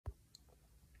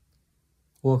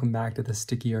Welcome back to the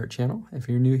Sticky Art channel. If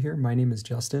you're new here, my name is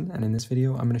Justin, and in this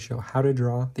video, I'm going to show how to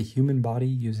draw the human body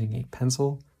using a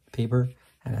pencil, paper,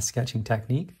 and a sketching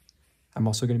technique. I'm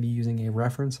also going to be using a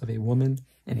reference of a woman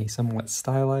in a somewhat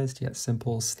stylized yet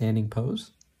simple standing pose.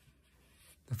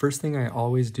 The first thing I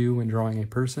always do when drawing a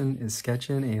person is sketch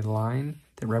in a line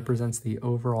that represents the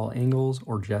overall angles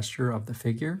or gesture of the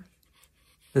figure.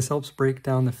 This helps break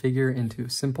down the figure into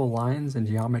simple lines and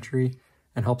geometry,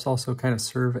 and helps also kind of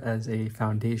serve as a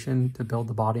foundation to build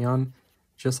the body on.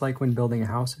 Just like when building a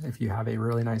house, if you have a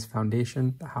really nice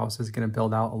foundation, the house is going to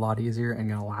build out a lot easier and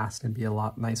going to last and be a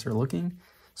lot nicer looking.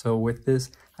 So with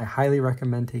this, I highly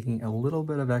recommend taking a little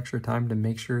bit of extra time to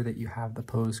make sure that you have the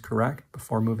pose correct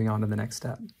before moving on to the next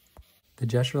step. The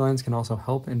gesture lines can also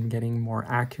help in getting more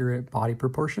accurate body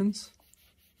proportions.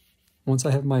 Once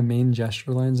I have my main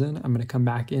gesture lines in, I'm going to come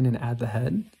back in and add the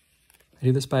head. I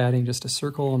do this by adding just a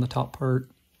circle on the top part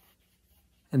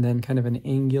and then kind of an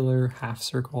angular half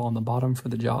circle on the bottom for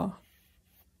the jaw.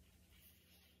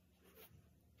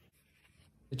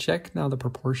 To check now the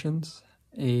proportions,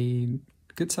 a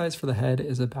good size for the head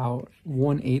is about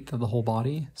 1/8 of the whole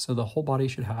body. So the whole body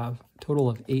should have a total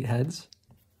of 8 heads.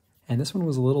 And this one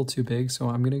was a little too big, so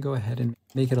I'm going to go ahead and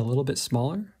make it a little bit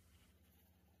smaller.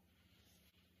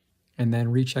 And then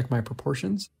recheck my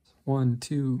proportions. 1,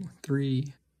 2,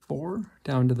 3, 4,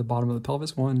 down to the bottom of the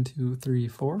pelvis. 1, 2, 3,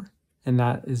 4. And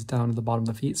that is down to the bottom of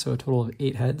the feet, so a total of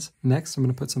 8 heads. Next, I'm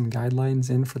going to put some guidelines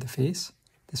in for the face.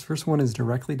 This first one is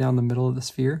directly down the middle of the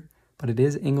sphere, but it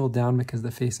is angled down because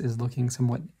the face is looking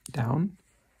somewhat down.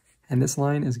 And this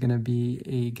line is going to be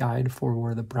a guide for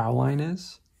where the brow line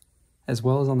is, as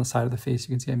well as on the side of the face.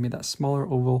 You can see I made that smaller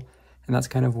oval, and that's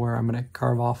kind of where I'm going to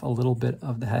carve off a little bit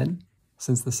of the head,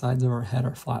 since the sides of our head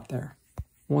are flat there.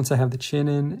 Once I have the chin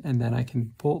in, and then I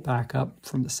can pull it back up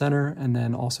from the center and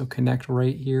then also connect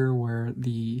right here where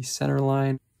the center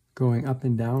line going up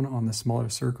and down on the smaller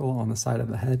circle on the side of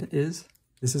the head is.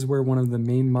 This is where one of the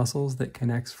main muscles that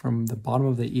connects from the bottom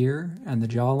of the ear and the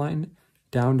jawline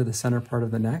down to the center part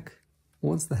of the neck.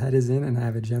 Once the head is in and I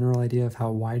have a general idea of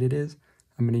how wide it is,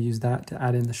 I'm going to use that to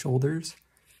add in the shoulders.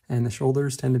 And the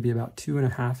shoulders tend to be about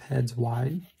 2.5 heads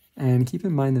wide. And keep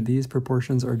in mind that these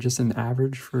proportions are just an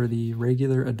average for the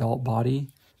regular adult body.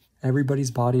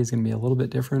 Everybody's body is going to be a little bit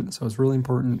different, so it's really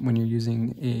important when you're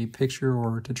using a picture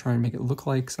or to try and make it look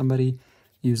like somebody,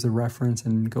 use the reference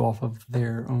and go off of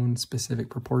their own specific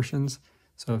proportions.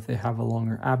 So if they have a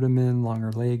longer abdomen,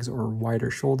 longer legs, or wider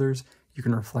shoulders, you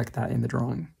can reflect that in the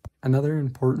drawing. Another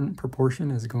important proportion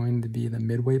is going to be the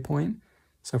midway point.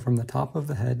 So from the top of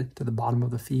the head to the bottom of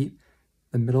the feet,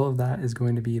 the middle of that is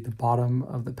going to be the bottom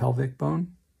of the pelvic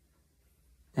bone.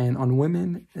 And on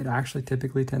women, it actually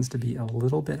typically tends to be a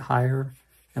little bit higher,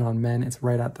 and on men, it's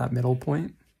right at that middle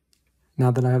point.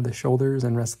 Now that I have the shoulders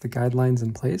and rest of the guidelines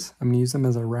in place, I'm going to use them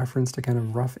as a reference to kind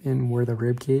of rough in where the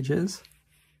rib cage is.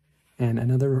 And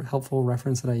another helpful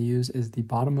reference that I use is the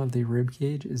bottom of the rib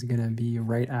cage is going to be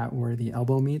right at where the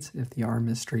elbow meets if the arm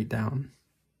is straight down.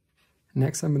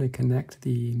 Next, I'm going to connect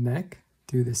the neck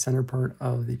to the center part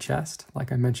of the chest,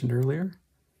 like I mentioned earlier.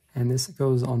 And this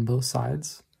goes on both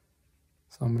sides.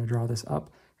 So I'm going to draw this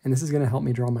up, and this is going to help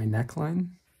me draw my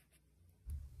neckline.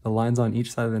 The lines on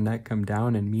each side of the neck come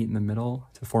down and meet in the middle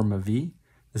to form a V.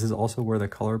 This is also where the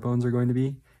collarbones are going to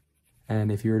be. And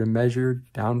if you were to measure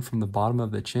down from the bottom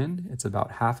of the chin, it's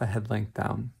about half a head length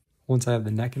down. Once I have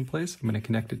the neck in place, I'm going to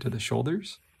connect it to the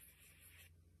shoulders.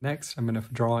 Next, I'm going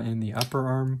to draw in the upper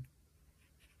arm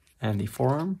and the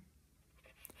forearm.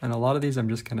 And a lot of these I'm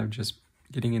just kind of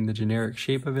getting in the generic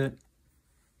shape of it,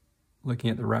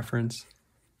 looking at the reference.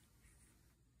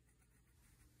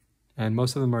 And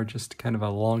most of them are just kind of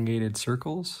elongated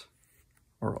circles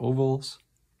or ovals.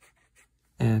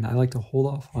 And I like to hold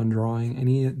off on drawing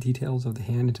any details of the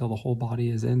hand until the whole body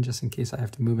is in, just in case I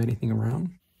have to move anything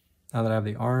around. Now that I have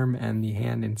the arm and the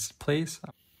hand in place,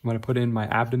 I'm going to put in my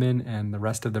abdomen and the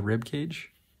rest of the rib cage.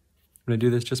 I'm going to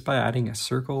do this just by adding a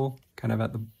circle kind of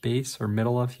at the base or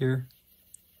middle of here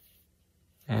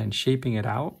and shaping it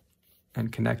out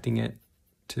and connecting it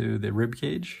to the rib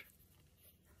cage.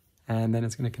 And then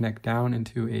it's going to connect down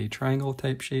into a triangle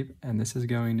type shape, and this is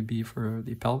going to be for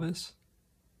the pelvis.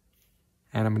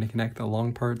 And I'm going to connect the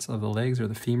long parts of the legs or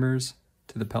the femurs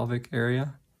to the pelvic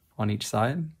area on each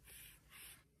side.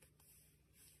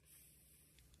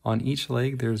 On each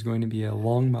leg, there's going to be a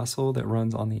long muscle that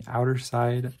runs on the outer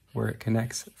side where it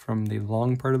connects from the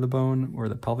long part of the bone where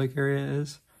the pelvic area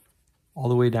is, all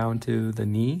the way down to the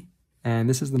knee. And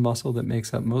this is the muscle that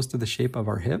makes up most of the shape of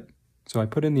our hip. So I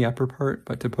put in the upper part,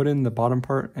 but to put in the bottom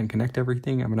part and connect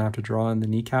everything, I'm going to have to draw in the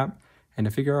kneecap. And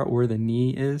to figure out where the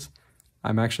knee is,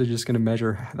 I'm actually just going to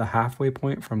measure the halfway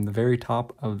point from the very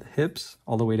top of the hips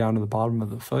all the way down to the bottom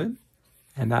of the foot.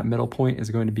 And that middle point is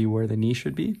going to be where the knee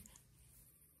should be.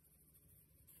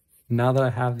 Now that I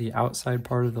have the outside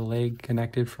part of the leg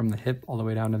connected from the hip all the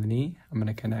way down to the knee, I'm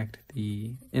going to connect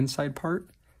the inside part.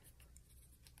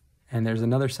 And there's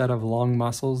another set of long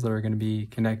muscles that are going to be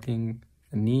connecting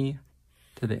the knee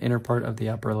to the inner part of the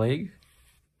upper leg.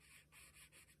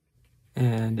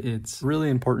 And it's really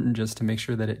important just to make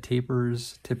sure that it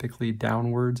tapers typically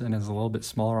downwards and is a little bit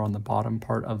smaller on the bottom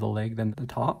part of the leg than the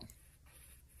top.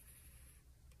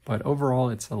 But overall,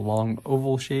 it's a long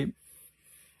oval shape.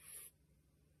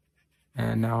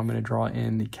 And now I'm going to draw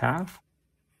in the calf.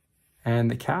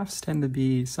 And the calves tend to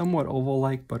be somewhat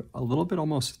oval-like, but a little bit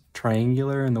almost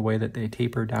triangular in the way that they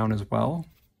taper down as well.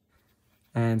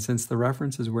 And since the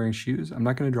reference is wearing shoes, I'm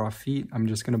not going to draw feet. I'm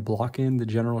just going to block in the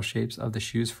general shapes of the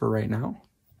shoes for right now.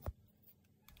 I'm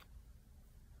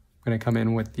going to come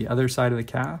in with the other side of the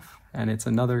calf, and it's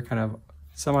another kind of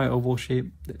semi-oval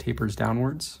shape that tapers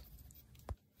downwards.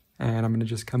 And I'm going to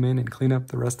just come in and clean up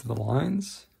the rest of the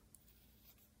lines.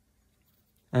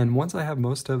 And once I have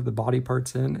most of the body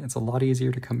parts in, it's a lot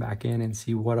easier to come back in and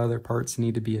see what other parts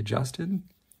need to be adjusted.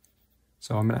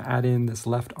 So I'm going to add in this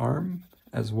left arm,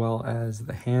 as well as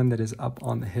the hand that is up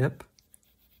on the hip,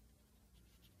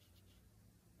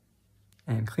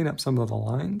 and clean up some of the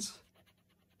lines.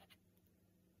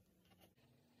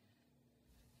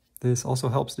 This also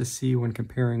helps to see when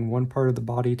comparing one part of the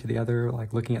body to the other,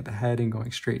 like looking at the head and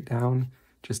going straight down,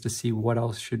 just to see what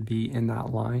else should be in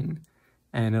that line.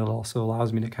 And it also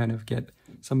allows me to kind of get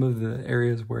some of the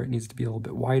areas where it needs to be a little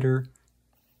bit wider.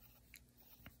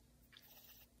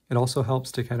 It also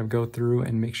helps to kind of go through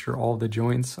and make sure all the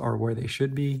joints are where they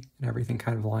should be and everything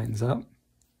kind of lines up.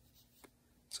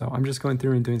 So I'm just going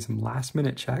through and doing some last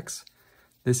minute checks.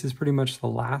 This is pretty much the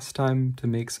last time to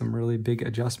make some really big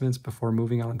adjustments before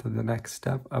moving on to the next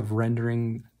step of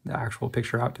rendering the actual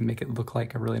picture out to make it look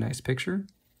like a really nice picture.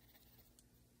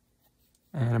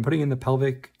 And I'm putting in the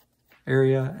pelvic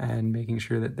area and making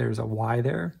sure that there's a Y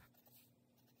there.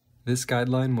 This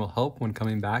guideline will help when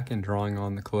coming back and drawing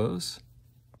on the clothes.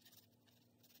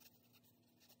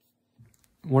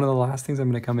 One of the last things I'm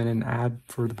going to come in and add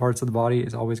for the parts of the body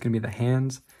is always going to be the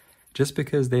hands. Just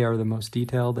because they are the most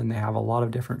detailed and they have a lot of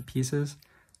different pieces,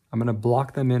 I'm going to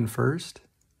block them in first,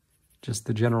 just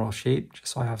the general shape,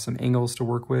 just so I have some angles to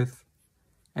work with.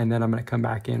 And then I'm going to come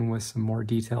back in with some more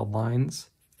detailed lines.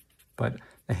 But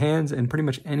the hands and pretty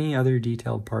much any other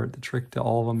detailed part, the trick to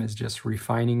all of them is just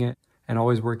refining it and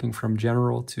always working from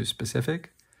general to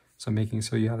specific. So making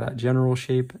so you have that general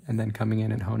shape and then coming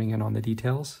in and honing in on the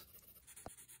details.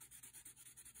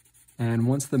 And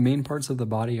once the main parts of the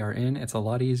body are in, it's a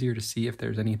lot easier to see if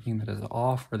there's anything that is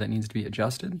off or that needs to be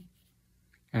adjusted.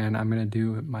 And I'm going to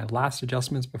do my last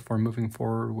adjustments before moving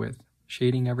forward with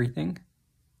shading everything.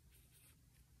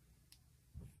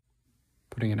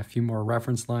 Putting in a few more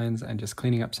reference lines and just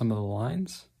cleaning up some of the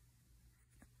lines.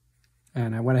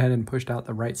 And I went ahead and pushed out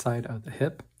the right side of the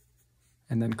hip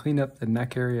and then cleaned up the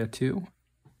neck area too.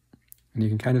 And you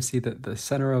can kind of see that the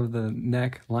center of the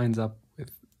neck lines up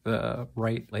with the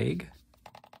right leg.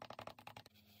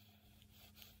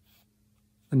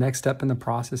 The next step in the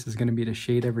process is going to be to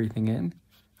shade everything in.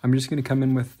 I'm just going to come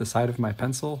in with the side of my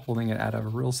pencil, holding it at a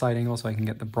real side angle so I can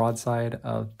get the broad side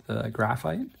of the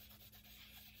graphite.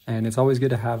 And it's always good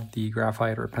to have the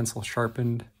graphite or pencil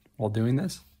sharpened while doing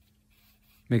this.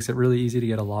 Makes it really easy to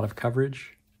get a lot of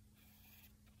coverage.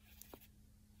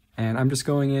 And I'm just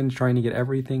going in trying to get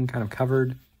everything kind of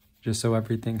covered, just so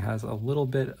everything has a little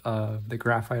bit of the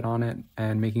graphite on it,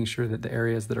 and making sure that the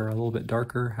areas that are a little bit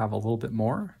darker have a little bit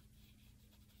more.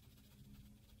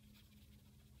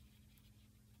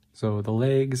 So the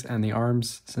legs and the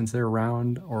arms, since they're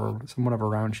round or somewhat of a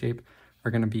round shape, are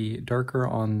going to be darker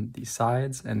on the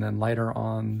sides and then lighter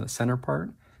on the center part.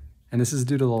 And this is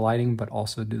due to the lighting, but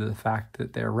also due to the fact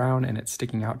that they're round and it's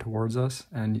sticking out towards us.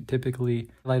 And typically,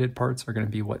 lighted parts are going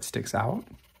to be what sticks out.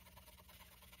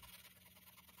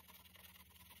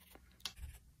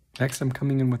 Next, I'm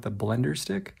coming in with a blender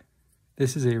stick.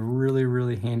 This is a really,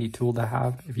 really handy tool to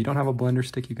have. If you don't have a blender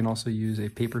stick, you can also use a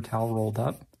paper towel rolled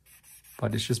up.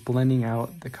 But it's just blending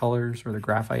out the colors or the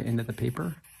graphite into the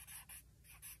paper.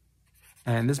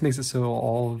 And this makes it so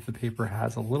all of the paper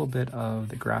has a little bit of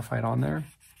the graphite on there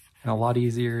and a lot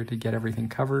easier to get everything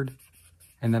covered.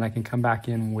 And then I can come back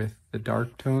in with the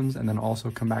dark tones and then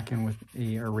also come back in with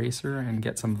a eraser and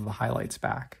get some of the highlights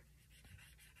back.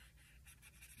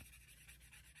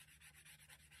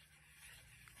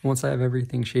 Once I have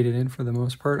everything shaded in for the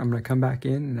most part, I'm going to come back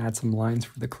in and add some lines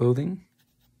for the clothing.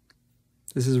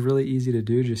 This is really easy to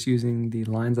do just using the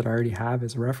lines that I already have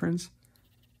as a reference.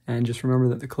 And just remember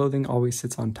that the clothing always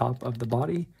sits on top of the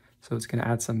body, so it's going to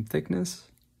add some thickness.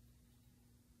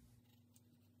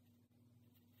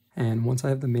 And once I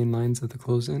have the main lines of the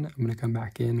clothes in, I'm going to come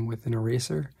back in with an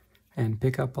eraser and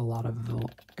pick up a lot of the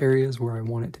areas where I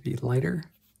want it to be lighter.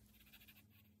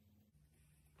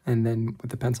 And then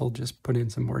with the pencil, just put in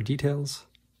some more details.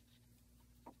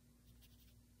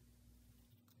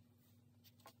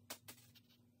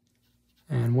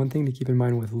 And one thing to keep in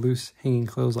mind with loose hanging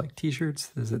clothes like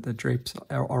t-shirts is that the drapes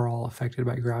are all affected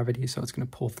by gravity, so it's going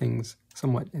to pull things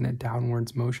somewhat in a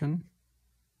downwards motion.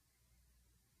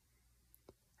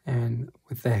 And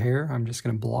with the hair, I'm just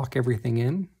going to block everything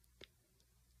in,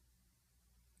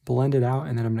 blend it out,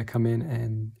 and then I'm going to come in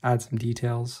and add some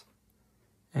details.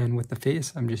 And with the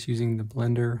face, I'm just using the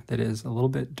blender that is a little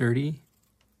bit dirty,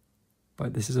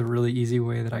 but this is a really easy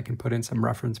way that I can put in some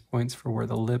reference points for where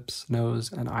the lips,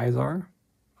 nose, and eyes are.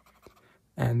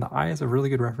 And the eye is a really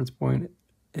good reference point.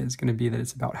 It's going to be that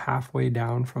it's about halfway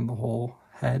down from the whole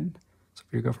head. So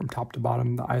if you go from top to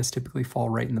bottom, the eyes typically fall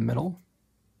right in the middle.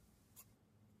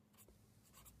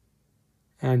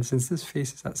 And since this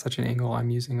face is at such an angle,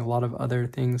 I'm using a lot of other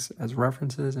things as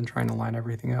references and trying to line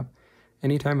everything up.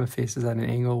 Anytime a face is at an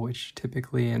angle, which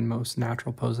typically in most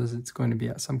natural poses, it's going to be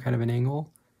at some kind of an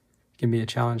angle, it can be a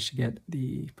challenge to get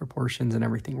the proportions and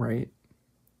everything right.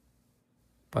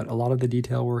 But a lot of the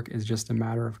detail work is just a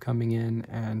matter of coming in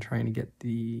and trying to get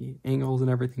the angles and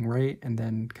everything right, and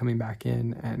then coming back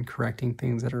in and correcting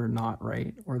things that are not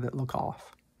right or that look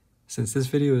off. Since this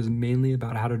video is mainly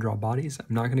about how to draw bodies,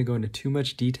 I'm not going to go into too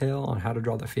much detail on how to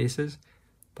draw the faces,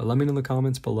 but let me know in the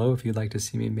comments below if you'd like to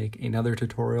see me make another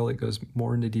tutorial that goes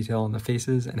more into detail on the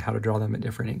faces and how to draw them at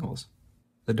different angles.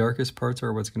 The darkest parts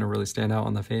are what's going to really stand out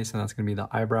on the face, and that's going to be the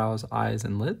eyebrows, eyes,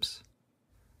 and lips.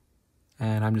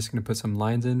 And I'm just going to put some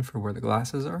lines in for where the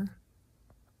glasses are.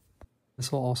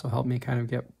 This will also help me kind of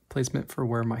get placement for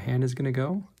where my hand is going to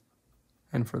go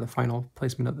and for the final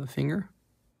placement of the finger.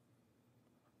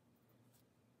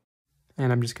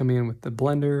 And I'm just coming in with the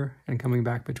blender and coming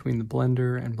back between the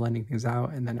blender and blending things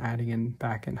out, and then adding in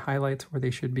back in highlights where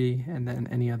they should be, and then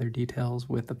any other details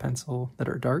with the pencil that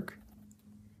are dark.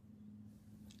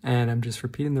 And I'm just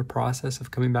repeating the process of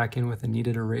coming back in with a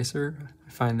kneaded eraser. I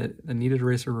find that the kneaded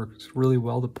eraser works really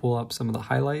well to pull up some of the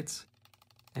highlights.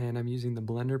 And I'm using the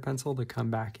blender pencil to come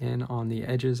back in on the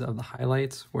edges of the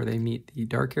highlights where they meet the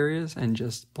dark areas and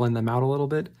just blend them out a little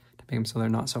bit to make them so they're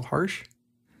not so harsh.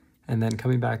 And then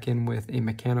coming back in with a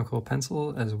mechanical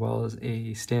pencil as well as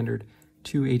a standard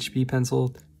 2HB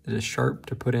pencil that is sharp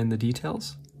to put in the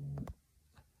details.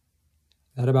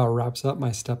 That about wraps up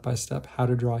my step-by-step how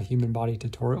to draw a human body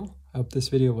tutorial. I hope this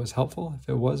video was helpful. If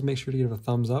it was, make sure to give it a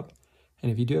thumbs up.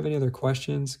 And if you do have any other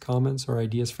questions, comments, or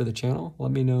ideas for the channel,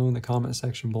 let me know in the comment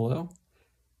section below.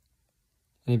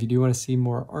 And if you do want to see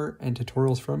more art and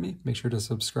tutorials from me, make sure to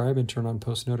subscribe and turn on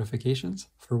post notifications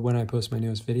for when I post my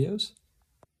newest videos.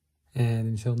 And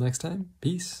until next time,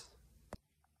 peace.